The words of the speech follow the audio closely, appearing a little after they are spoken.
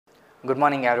Good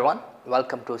morning everyone,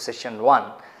 welcome to session 1.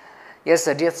 Yes,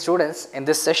 dear students, in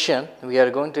this session we are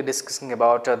going to discussing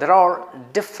about there are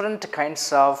different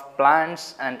kinds of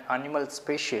plants and animal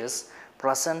species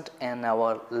present in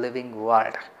our living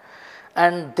world,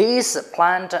 and these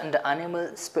plant and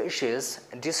animal species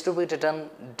distributed in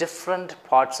different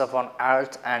parts of our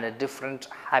earth and a different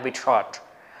habitat.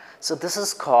 So this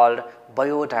is called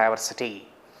biodiversity,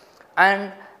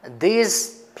 and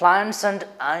these plants and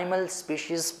animal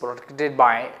species protected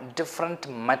by different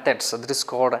methods. So, this is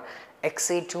called ex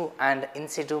situ and in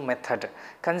situ method.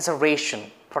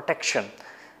 Conservation, protection.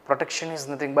 Protection is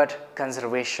nothing but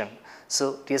conservation.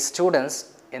 So, dear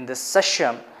students, in this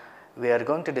session we are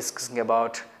going to discussing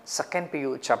about 2nd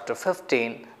PU chapter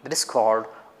 15, that is called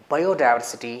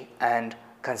biodiversity and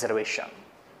conservation.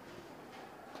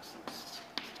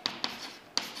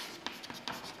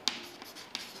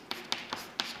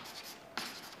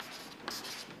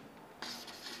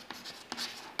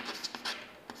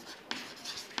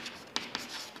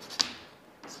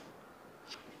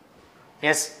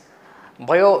 Yes,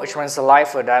 bio, which means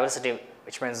life, diversity,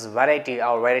 which means variety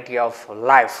or variety of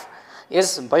life.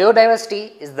 Yes,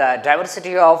 biodiversity is the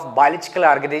diversity of biological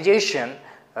organization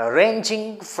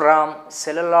ranging from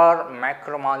cellular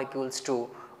macromolecules to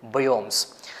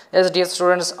biomes. Yes, dear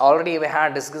students, already we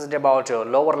had discussed about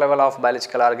lower level of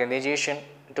biological organization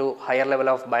to higher level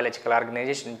of biological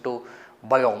organization to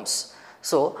biomes.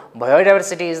 So,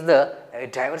 biodiversity is the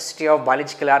diversity of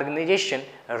biological organization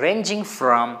ranging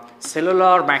from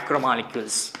cellular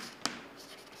macromolecules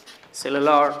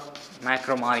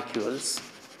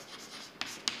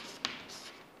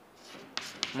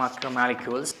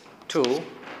to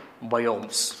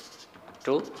biomes.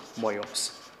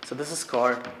 So, this is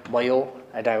called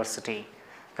biodiversity.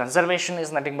 Conservation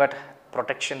is nothing but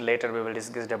protection. Later we will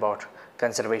discuss about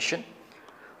conservation.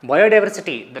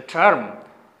 Biodiversity, the term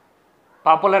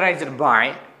popularized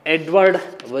by Edward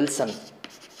Wilson.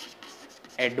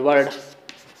 He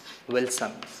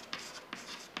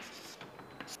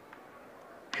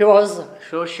was a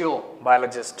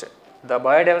sociobiologist. The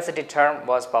biodiversity term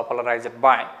was popularized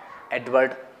by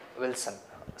Edward Wilson,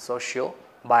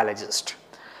 sociobiologist.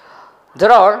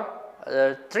 There are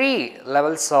 3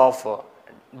 levels of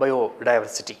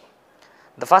biodiversity.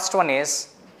 The first one is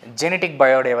genetic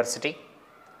biodiversity,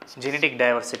 genetic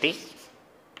diversity,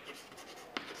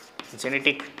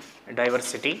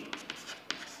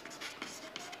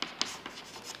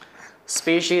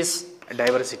 species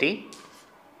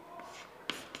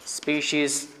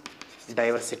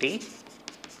diversity,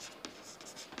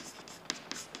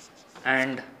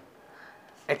 and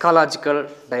ecological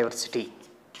diversity.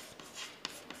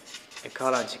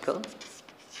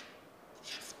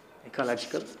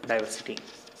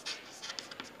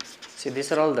 See,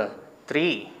 these are all the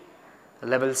 3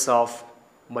 levels of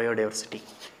biodiversity.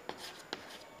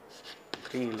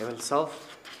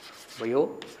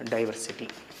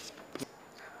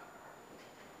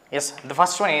 Yes, the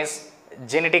first one is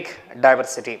genetic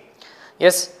diversity.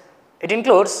 Yes, it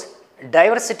includes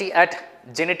diversity at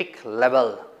genetic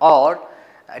level or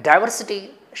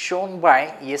diversity shown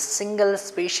by a single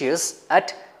species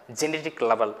at genetic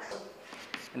level.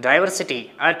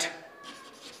 Diversity at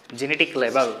genetic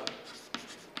level.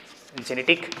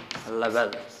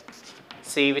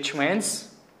 See, which means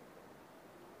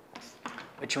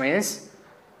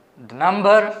the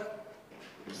number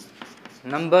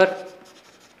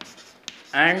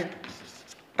and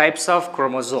types of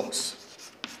chromosomes,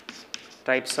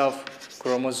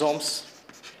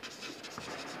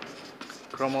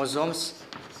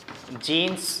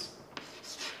 genes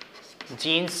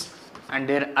and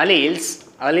their alleles,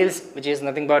 which is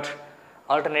nothing but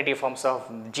alternative forms of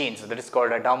genes, that is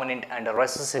called a dominant and a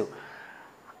recessive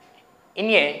in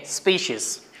a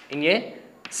species.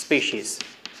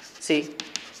 See,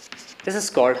 this is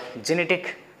called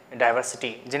genetic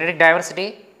diversity.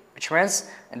 Which means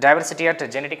diversity at a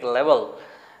genetic level.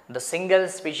 The single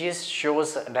species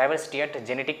shows diversity at a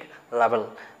genetic level,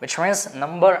 which means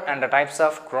number and the types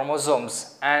of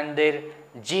chromosomes and their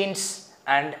genes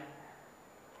and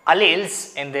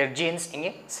alleles in their genes in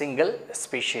a single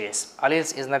species.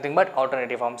 Alleles is nothing but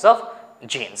alternative forms of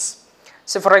genes.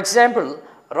 So, for example,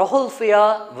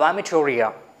 Rahulfia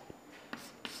vomitoria.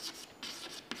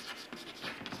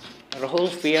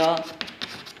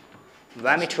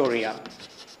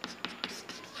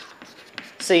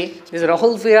 See, this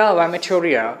Rahulfia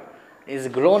vomitoria is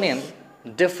grown in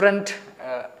different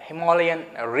Himalayan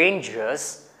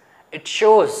ranges. It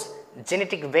shows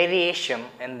genetic variation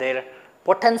in their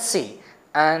potency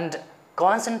and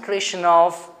concentration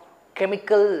of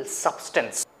chemical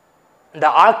substance. The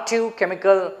active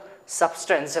chemical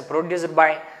substance produced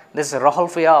by this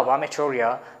Rauwolfia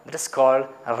vomitoria, that is called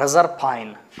reserve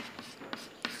pine.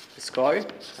 It's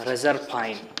called reserve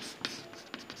pine.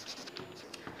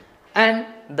 And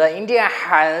the India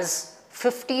has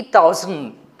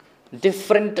 50,000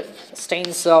 different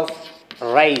strains of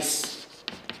rice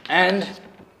and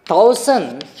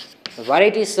 1,000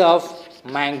 varieties of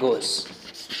mangoes.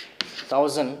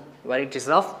 1,000 varieties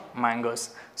of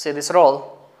mangoes. So these are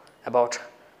all about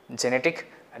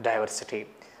genetic diversity.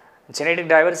 Genetic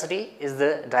diversity is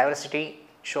the diversity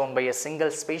shown by a single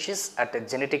species at a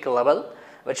genetic level,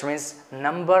 which means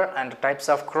number and types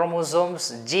of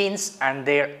chromosomes, genes and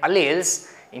their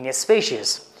alleles in a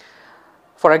species.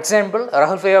 For example,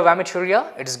 Rauwolfia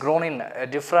vomitoria, it is grown in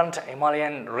different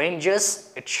Himalayan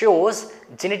ranges. It shows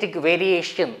genetic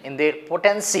variation in their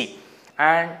potency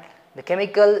and the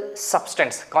chemical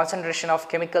substance, concentration of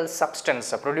chemical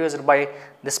substance produced by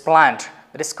this plant,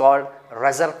 that is called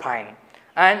reserve pine.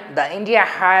 And the India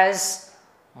has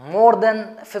more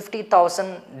than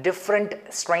 50,000 different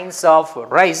strains of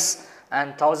rice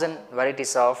and 1,000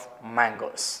 varieties of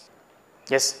mangoes.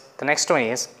 Yes, the next one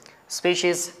is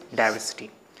species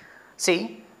diversity.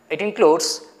 See, it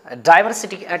includes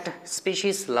diversity at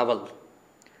species level,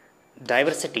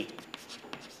 diversity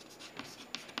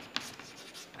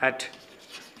at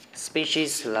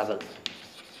species level,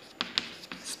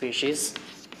 species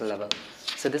level.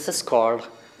 So this is called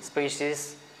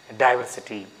species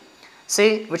diversity.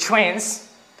 See, which means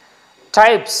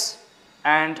types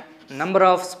and number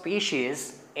of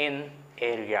species in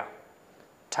area,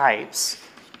 types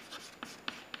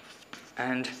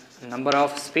and number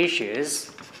of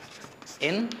species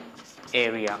in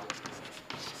area,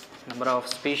 number of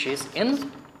species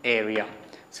in area.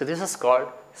 So this is called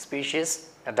species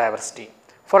diversity.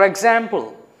 For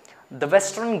example, the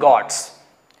Western Ghats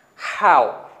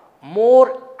have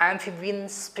more amphibian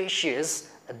species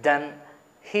than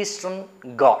Eastern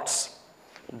Ghats.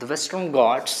 The Western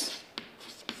Ghats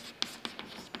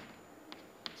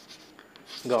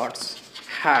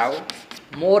have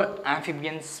more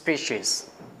amphibian species,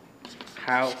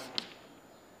 have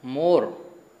more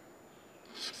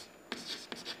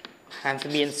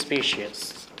amphibian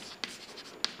species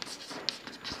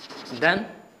than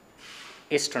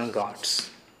Eastern Ghats.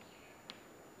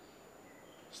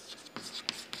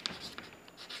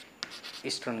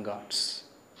 Eastern Ghats.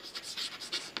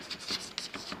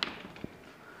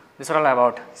 These are all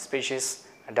about species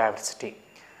diversity.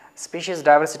 Species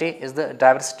diversity is the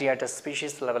diversity at a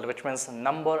species level, which means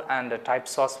number and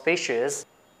types of species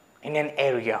in an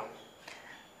area.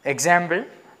 Example,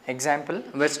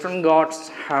 Western Ghats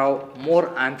have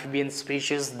more amphibian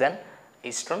species than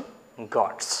Eastern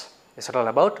Ghats. These are all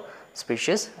about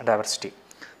species diversity.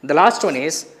 The last one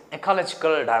is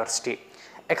ecological diversity.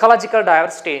 Ecological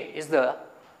diversity is the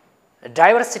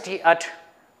diversity at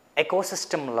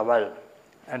ecosystem level.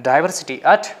 Diversity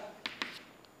at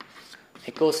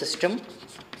ecosystem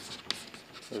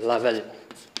level,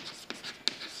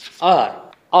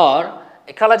 or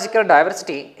ecological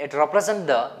diversity, it represents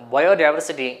the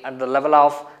biodiversity at the level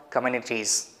of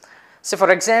communities. So for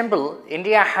example,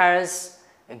 India has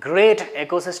great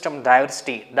ecosystem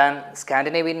diversity than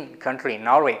Scandinavian country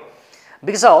Norway,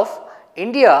 because of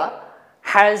India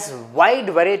has wide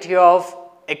variety of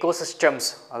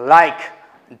ecosystems like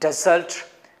desert,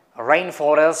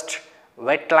 rainforest,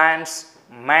 wetlands,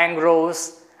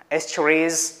 mangroves,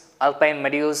 estuaries, alpine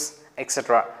meadows,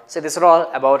 etc. So these are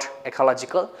all about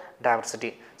ecological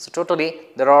diversity. So totally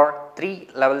there are 3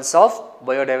 levels of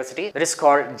biodiversity, that is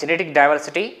called genetic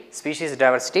diversity, species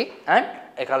diversity and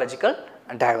ecological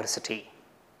diversity.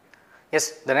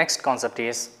 Yes, the next concept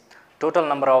is total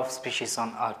number of species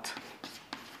on earth.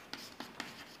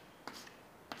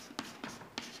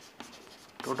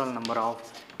 Total number of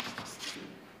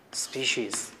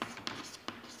species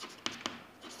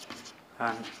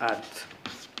on earth,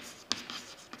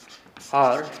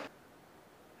 or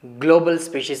global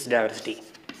species diversity.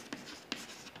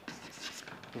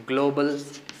 Global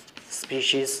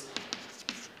species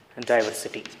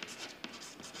diversity.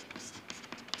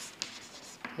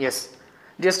 Yes,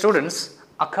 dear students,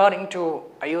 according to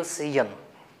IUCN,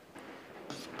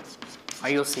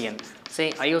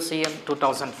 say IUCN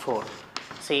 2004,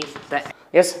 see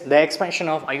the expansion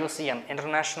of IUCN,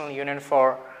 International Union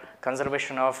for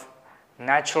Conservation of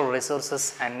Natural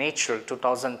Resources and Nature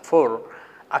 2004,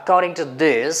 according to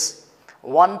this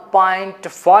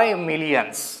 1.5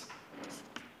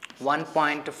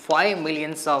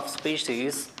 millions of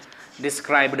species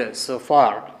described so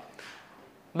far.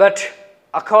 But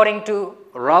according to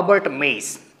Robert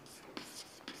Mays,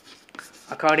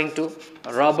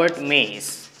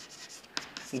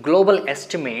 global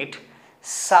estimate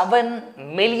 7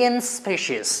 million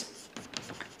species.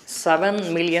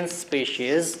 7 million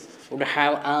species would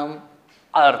have on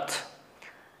Earth.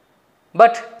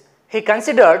 But he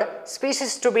considered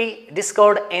species to be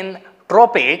discovered in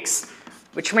tropics,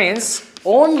 which means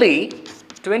only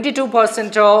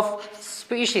 22% of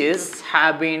species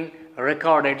have been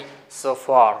recorded so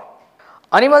far.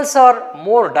 Animals are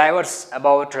more diverse,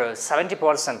 about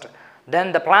 70%.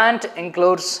 Then the plant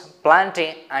includes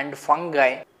plantae and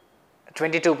fungi,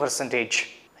 22%.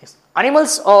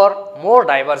 Animals are more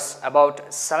diverse,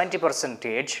 about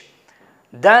 70%.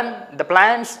 Then the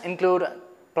plants include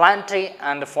plantae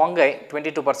and fungi,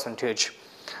 22%.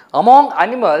 Among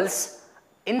animals,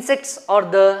 insects are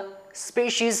the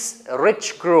species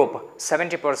rich group,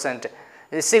 70%.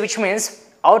 You see, which means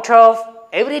out of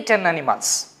every 10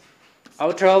 animals,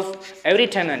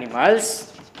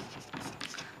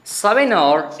 7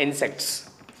 are insects.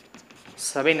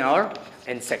 7 are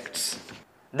insects.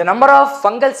 The number of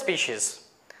fungal species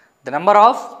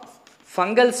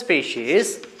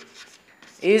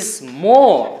is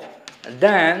more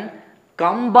than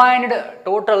combined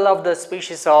total of the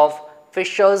species of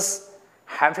fishes,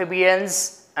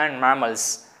 amphibians and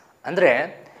mammals.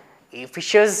 Andre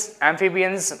fishes,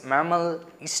 amphibians, mammal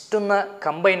istuna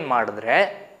combine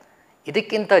madidre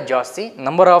idikkinta jaasti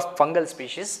number of fungal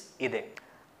species ide.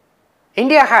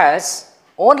 India has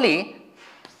only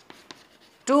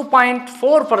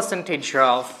 2.4%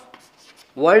 of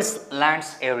world's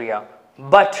lands area,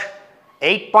 but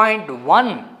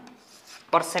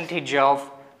 8.1% of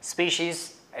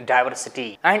species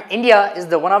diversity. And India is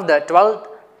the one of the 12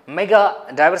 mega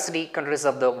diversity countries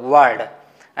of the world,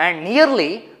 and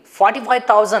nearly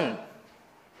 45,000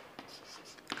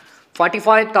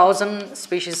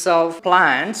 species of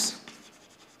plants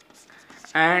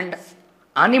and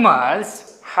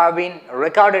animals have been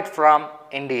recorded from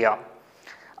India.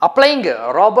 Applying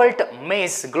Robert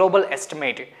May's global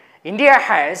estimate, India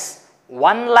has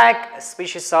 1 lakh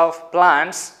species of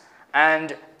plants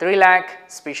and 3 lakh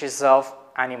species of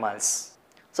animals.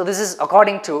 So this is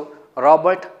according to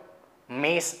Robert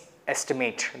May's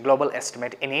estimate, global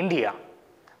estimate in India.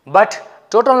 But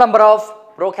total number of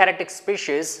prokaryotic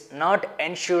species not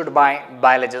ensured by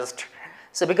biologists.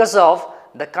 So because of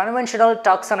the conventional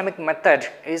taxonomic method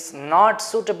is not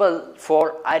suitable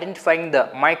for identifying the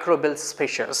microbial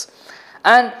species,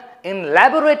 and in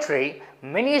laboratory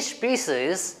many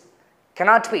species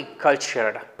cannot be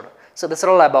cultured. So this is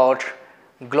all about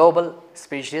global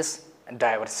species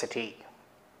diversity.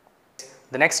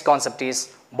 The next concept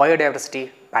is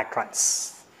biodiversity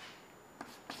patterns.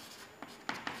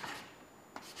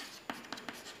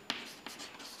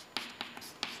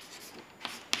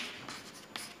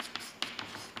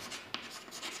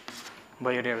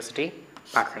 Biodiversity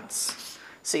patterns.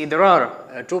 See, there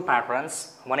are two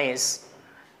patterns. One is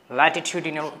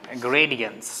latitudinal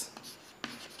gradients.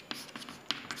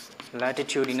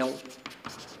 Latitudinal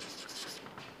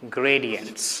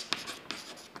gradients.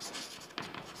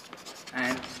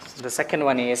 And the second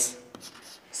one is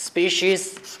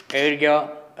species area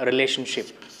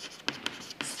relationship.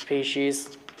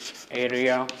 Species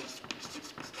area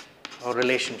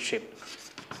relationship.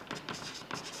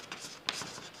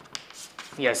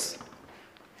 Yes,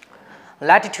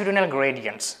 latitudinal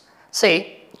gradients.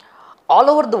 See, all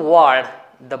over the world,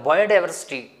 the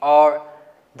biodiversity or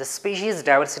the species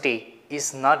diversity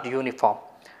is not uniform.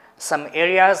 Some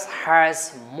areas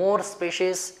has more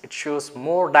species, it shows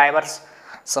more diverse.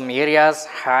 Some areas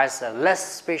has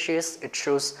less species, it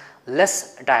shows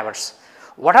less diverse.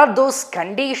 What are those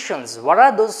conditions? What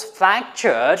are those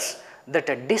factors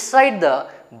that decide the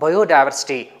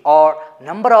biodiversity or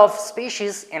number of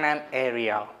species in an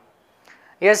area?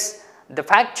 Yes, the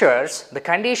factors, the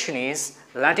condition is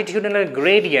latitudinal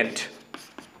gradient.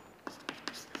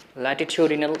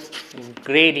 Latitudinal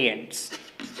gradients.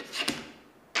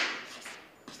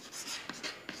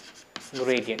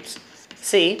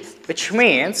 See, which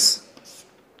means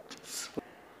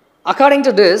according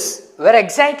to this, where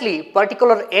exactly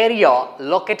particular area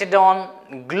located on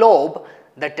globe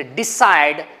that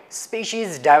decide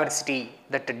species diversity,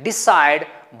 that decide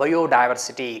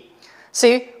biodiversity.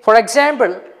 See, for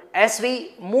example, as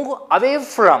we move away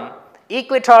from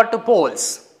equator to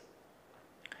poles,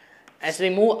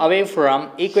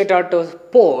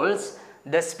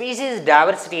 the species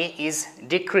diversity is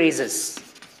decreases.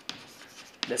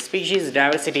 The species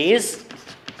diversity is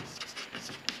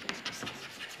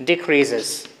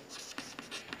decreases.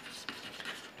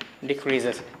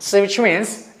 So which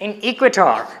means in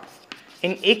equator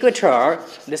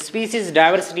the species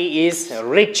diversity is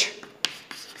rich.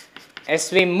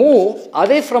 As we move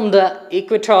away from the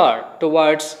equator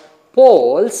towards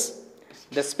poles,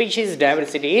 the species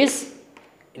diversity is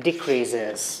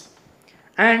decreases.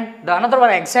 And the another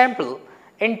one example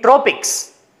in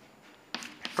tropics,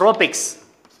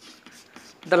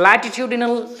 the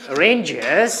latitudinal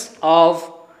ranges of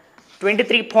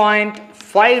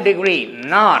 23.5 degree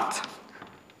north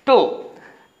to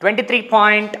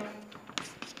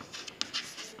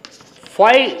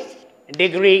 23.5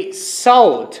 degree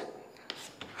south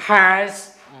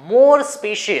has more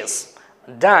species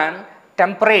than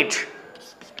temperate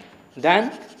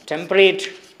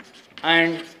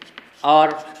and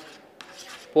or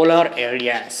polar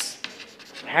areas.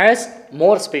 It has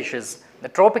more species. The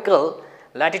tropical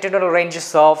latitudinal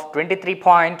ranges of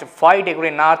 23.5 degree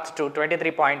north to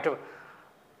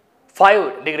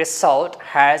 23.5 degrees south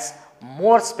has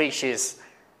more species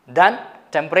than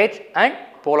temperate and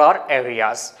polar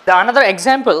areas. The another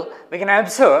example we can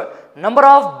observe number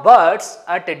of birds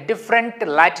at different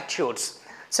latitudes.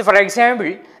 So for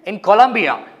example, in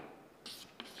Colombia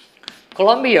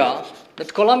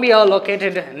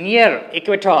located near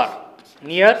equator.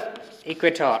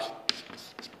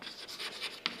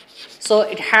 So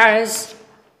it has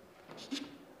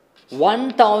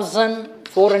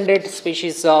 1,400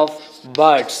 species of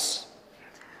birds.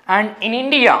 And in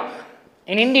India,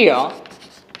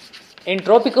 in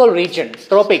tropical region,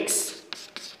 tropics,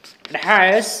 it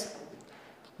has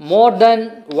more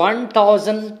than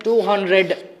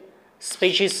 1,200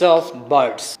 species of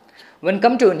birds. When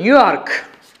come to New York,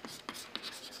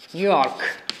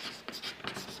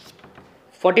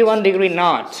 41 degree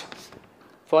north,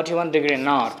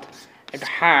 it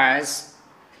has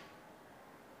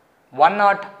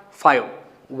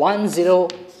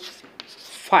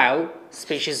 105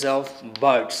 species of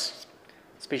birds.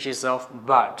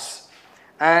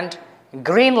 And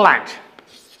Greenland,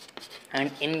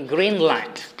 and in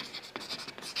Greenland,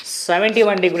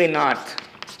 71 degree north,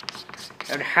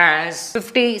 it has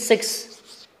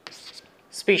 56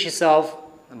 species of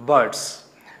birds.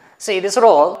 See, these are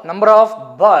all number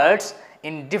of birds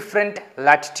in different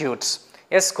latitudes.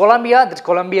 Yes,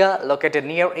 Colombia located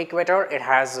near equator, it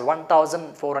has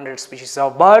 1,400 species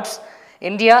of birds.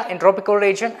 India in tropical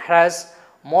region has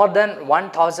more than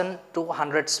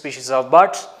 1,200 species of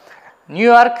birds. New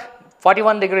York,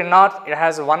 41 degree north, it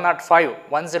has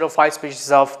 105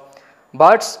 species of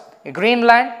birds.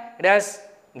 Greenland,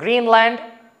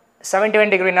 71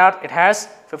 degree north, it has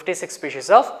 56 species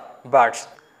of birds.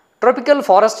 Tropical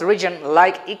forest region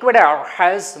like Ecuador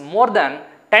has more than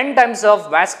 10 times of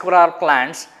vascular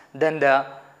plants than the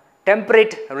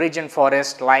temperate region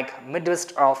forest like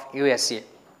Midwest of USA.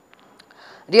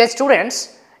 Dear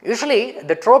students, usually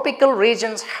the tropical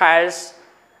regions has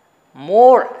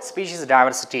more species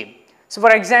diversity. So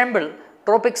for example,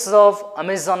 tropics of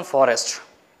Amazon forest,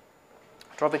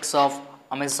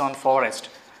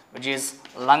 which is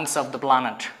lungs of the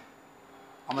planet.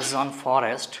 Amazon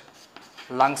forest,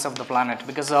 lungs of the planet,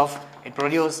 because of it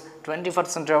produces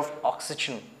 20% of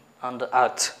oxygen on the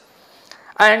earth.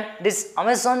 And this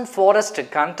Amazon forest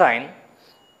contain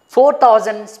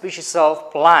 4,000 species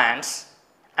of plants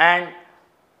and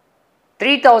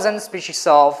 3,000 species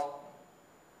of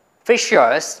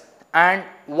fishes and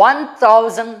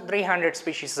 1,300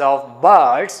 species of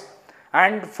birds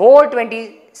and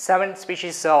 427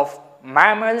 species of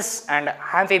mammals and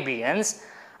amphibians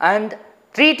and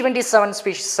 327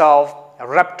 species of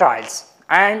reptiles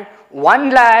and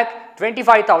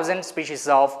 1,25,000 species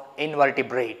of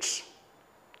invertebrates.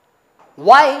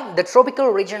 Why the tropical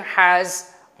region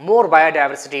has more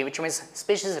biodiversity, which means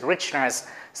species richness?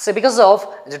 So because of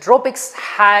the tropics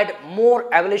had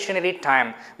more evolutionary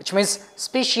time, which means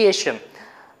speciation.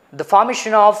 The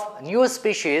formation of new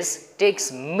species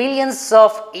takes millions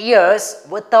of years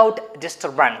without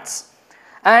disturbance.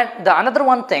 And the another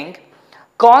one thing,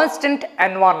 constant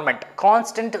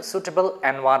suitable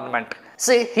environment.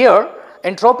 See here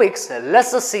in tropics,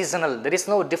 less seasonal, there is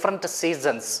no different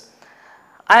seasons.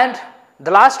 And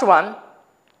the last one,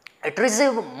 it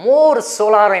receives more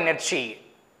solar energy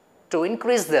to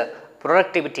increase the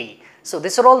productivity. So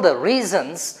these are all the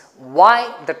reasons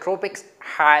why the tropics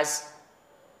has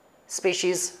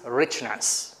species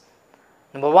richness.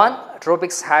 Number one,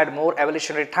 tropics had more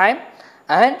evolutionary time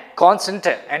and constant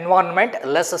environment,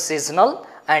 less seasonal,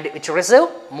 and which receive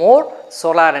more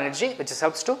solar energy, which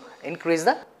helps to increase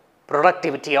the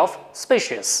productivity of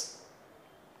species.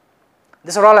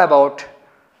 These are all about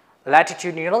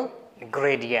latitudinal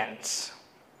gradients.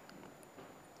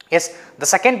 Yes, the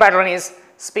second pattern is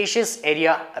species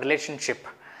area relationship.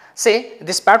 See,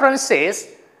 this pattern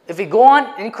says if we go on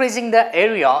increasing the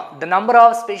area, the number of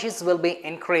species will be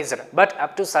increased, but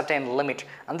up to certain limit.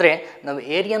 Andre ನಾವು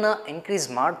ಏರಿಯಾನ increase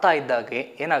ಮಾಡ್ತಾ ಇದ್ದಾಗೆ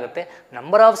ಏನಾಗುತ್ತೆ,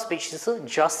 number of species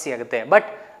ಜಾಸ್ತಿ ಆಗುತ್ತೆ, but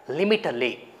limit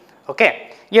ಅಲ್ಲಿ. Okay,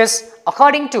 S,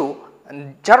 according to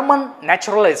German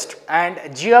naturalist and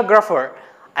geographer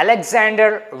Alexander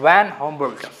van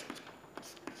Humboldt.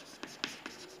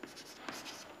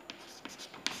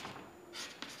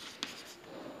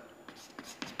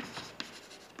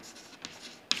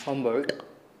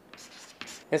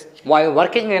 Yes, while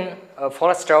working in a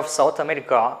forest of South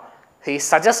America, he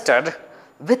suggested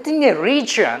within a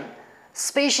region,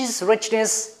 species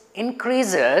richness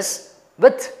increases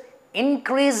with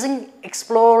increasing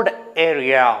explored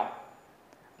area,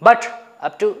 but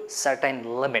up to certain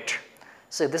limit.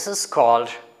 So this is called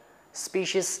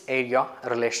species area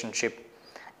relationship.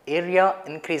 Area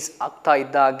increase ಆಗ್ತಾ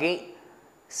ಇದ್ದಾಗೆ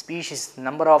species,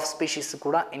 number of species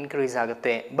ಕೂಡ increase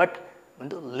ಆಗುತ್ತೆ, but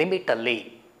ಒಂದು limit ಅಲ್ಲಿ.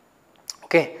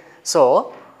 Okay, so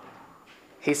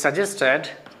he suggested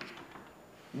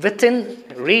within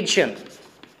region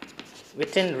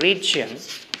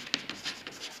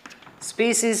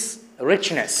species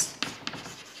richness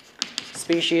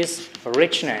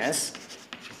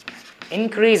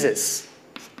increases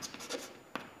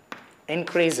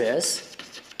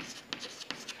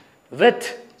with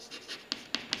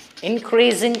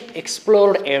increasing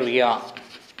explored area,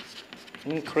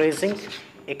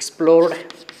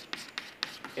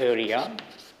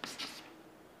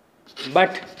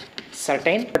 but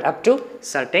up to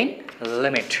certain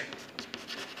limit.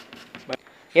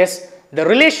 Yes, the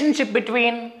relationship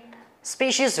between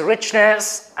species richness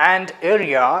and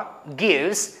area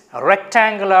gives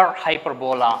rectangular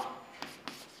hyperbola.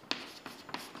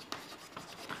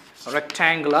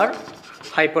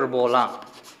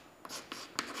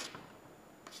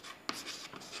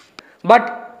 But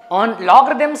on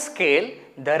logarithm scale,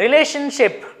 the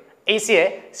relationship is a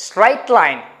straight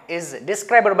line, is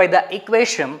described by the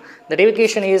equation. The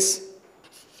equation is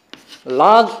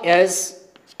log s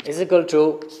is equal to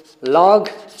log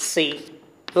c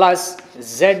plus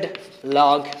z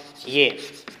log a.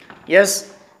 Yes,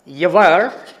 where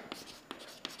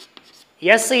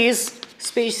s is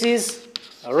species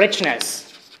richness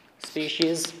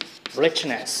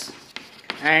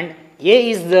and a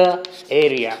is the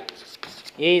area,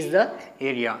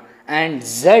 and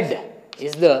z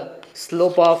is the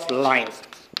slope of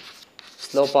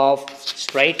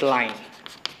straight line,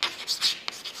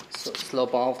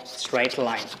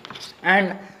 and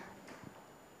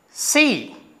c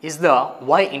is the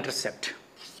y-intercept.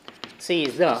 See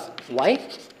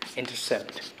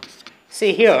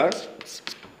here,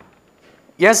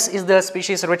 s is the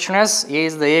species richness, a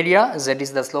is the area, z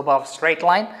is the slope of straight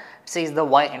line, c is the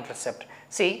y-intercept.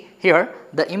 See here,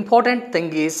 the important thing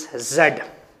is z,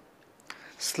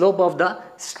 slope of the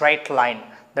straight line.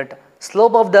 That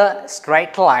slope of the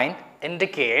straight line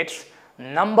indicates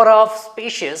number of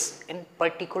species in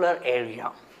particular area.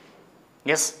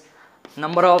 Yes,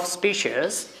 number of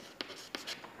species,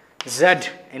 z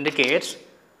indicates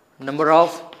number of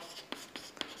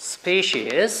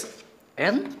species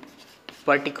in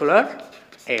particular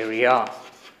area.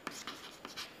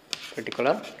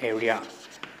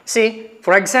 See,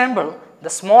 for example, the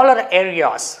smaller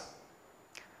areas,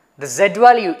 the z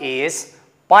value is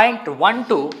 0.1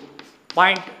 to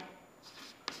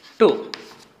 0.2,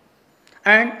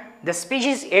 and the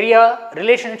species area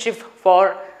relationship for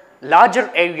larger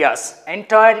areas,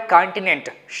 entire continent,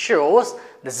 shows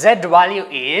the z value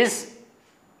is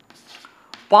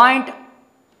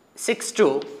 0.6 to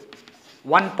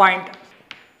 1.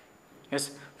 Yes.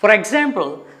 For example,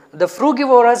 the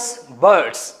frugivorous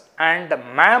birds and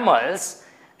mammals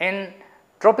in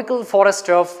tropical forest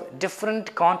of different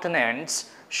continents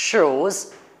shows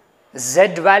z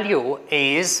value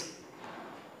is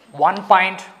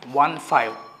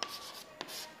 1.15.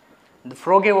 The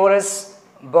frugivorous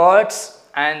birds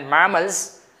and mammals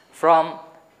from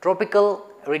tropical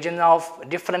region of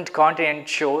different continent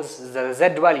shows the z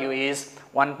value is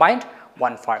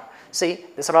 1.15. See,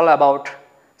 this is all about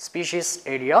species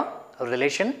area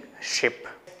relationship.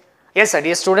 Yes,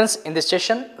 dear students, in this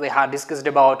session we have discussed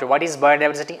about what is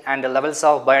biodiversity and the levels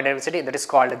of biodiversity, that is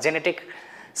called genetic,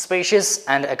 species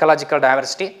and ecological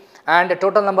diversity, and the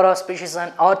total number of species on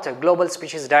earth, global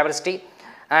species diversity,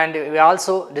 and we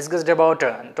also discussed about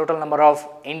total number of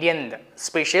Indian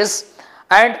species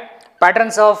and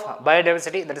patterns of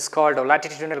biodiversity, that is called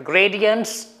latitudinal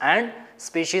gradients and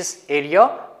species area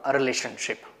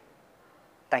relationship.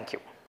 Thank you.